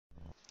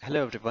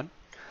Hello everyone,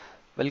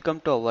 welcome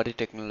to Avari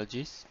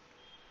Technologies.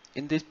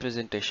 In this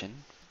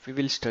presentation, we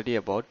will study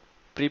about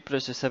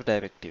preprocessor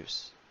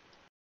directives.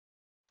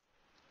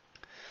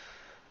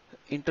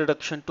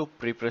 Introduction to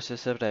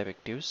preprocessor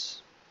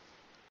directives.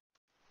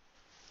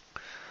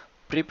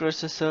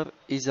 Preprocessor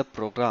is a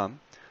program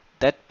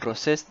that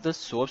processes the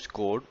source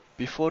code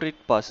before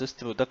it passes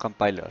through the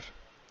compiler.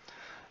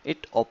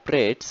 It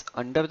operates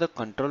under the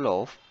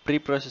control of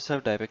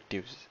preprocessor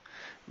directives,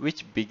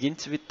 which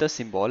begins with the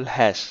symbol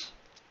hash.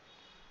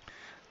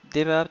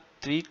 There are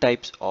three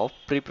types of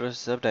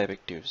preprocessor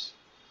directives.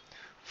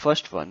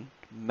 First one,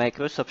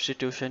 macro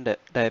substitution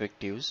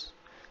directives.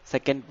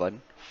 Second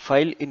one,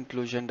 file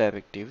inclusion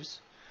directives.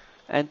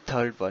 And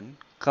third one,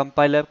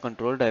 compiler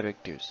control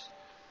directives.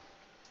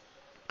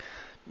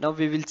 Now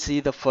we will see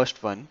the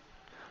first one,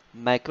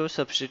 macro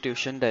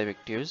substitution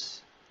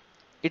directives.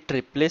 It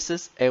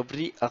replaces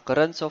every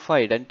occurrence of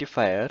an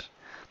identifier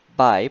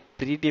by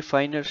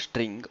predefined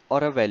string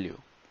or a value.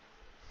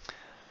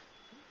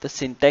 The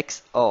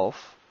syntax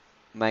of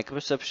macro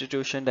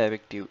substitution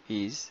directive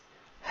is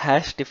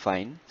hash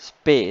define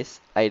space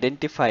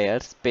identifier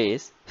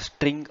space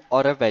string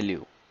or a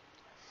value.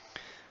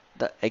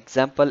 The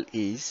example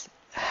is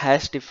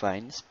hash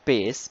define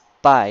space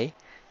pi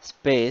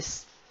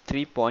space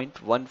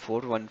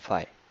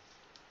 3.1415.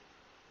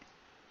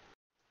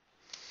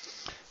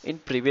 In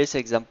previous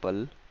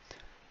example,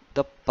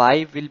 the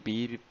pi will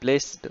be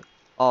replaced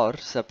or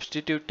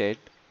substituted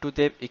to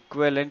their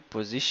equivalent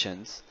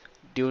positions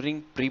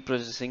during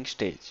pre-processing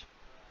stage.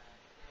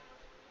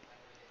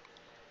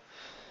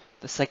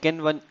 The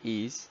second one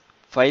is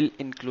file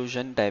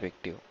inclusion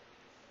directive.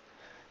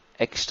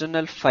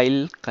 External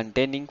file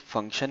containing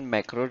function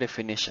macro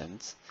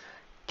definitions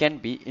can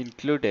be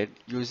included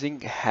using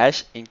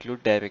hash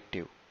include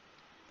directive.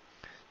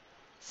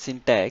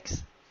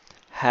 Syntax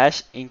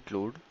hash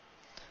include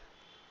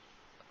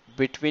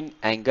between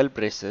angle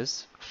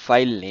braces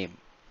file name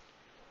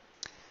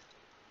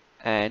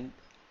and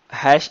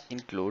hash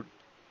include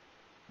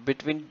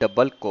between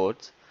double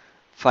quotes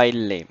file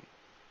name.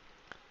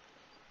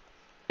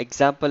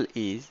 Example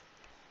is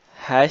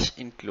hash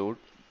include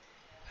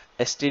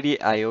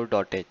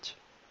stdio.h.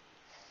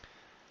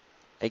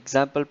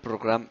 Example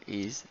program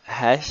is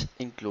hash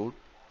include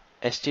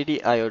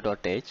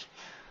stdio.h.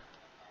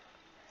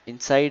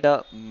 Inside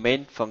a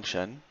main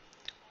function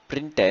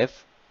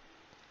printf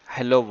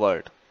hello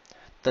world.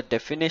 The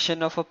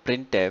definition of a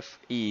printf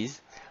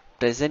is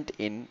present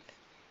in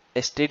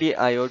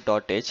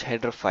stdio.h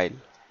header file.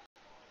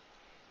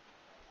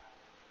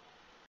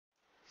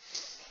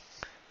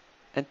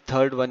 And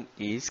third one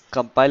is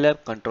compiler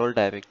control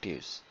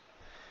directives.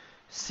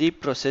 C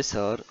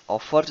processor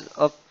offers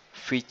up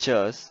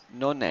features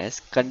known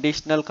as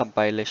conditional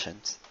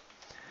compilations,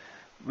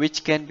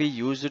 which can be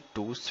used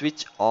to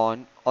switch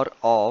on or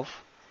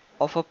off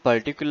of a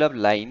particular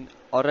line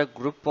or a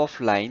group of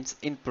lines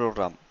in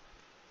program.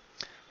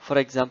 For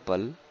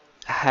example,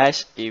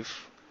 hash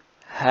if,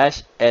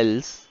 hash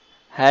else,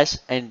 hash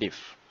end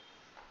if.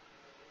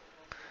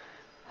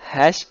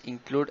 Hash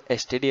include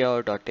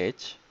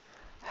stdio.h,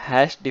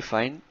 hash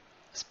define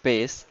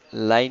space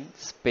line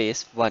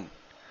space 1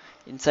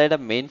 inside a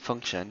main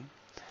function,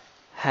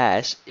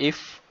 hash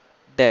if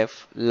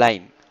def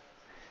line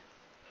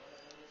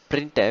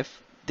printf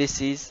this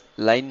is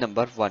line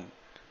number 1,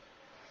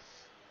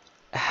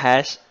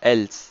 hash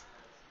else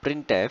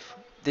printf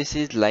this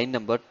is line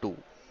number 2,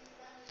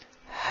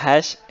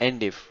 hash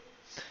end if.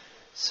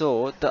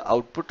 So the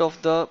output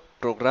of the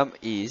program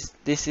is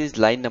this is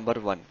line number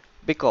 1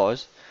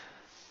 because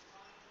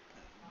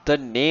the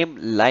name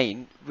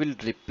line will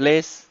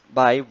replace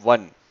by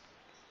 1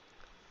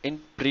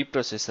 in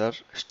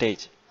preprocessor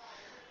stage.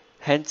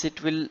 Hence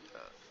it will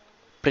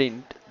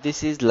print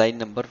this is line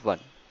number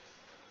 1.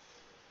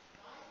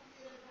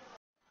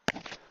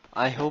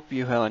 I hope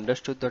you have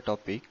understood the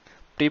topic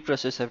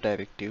preprocessor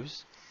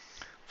directives.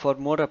 For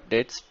more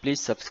updates, please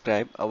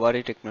subscribe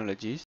Avari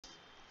Technologies.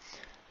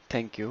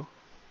 Thank you.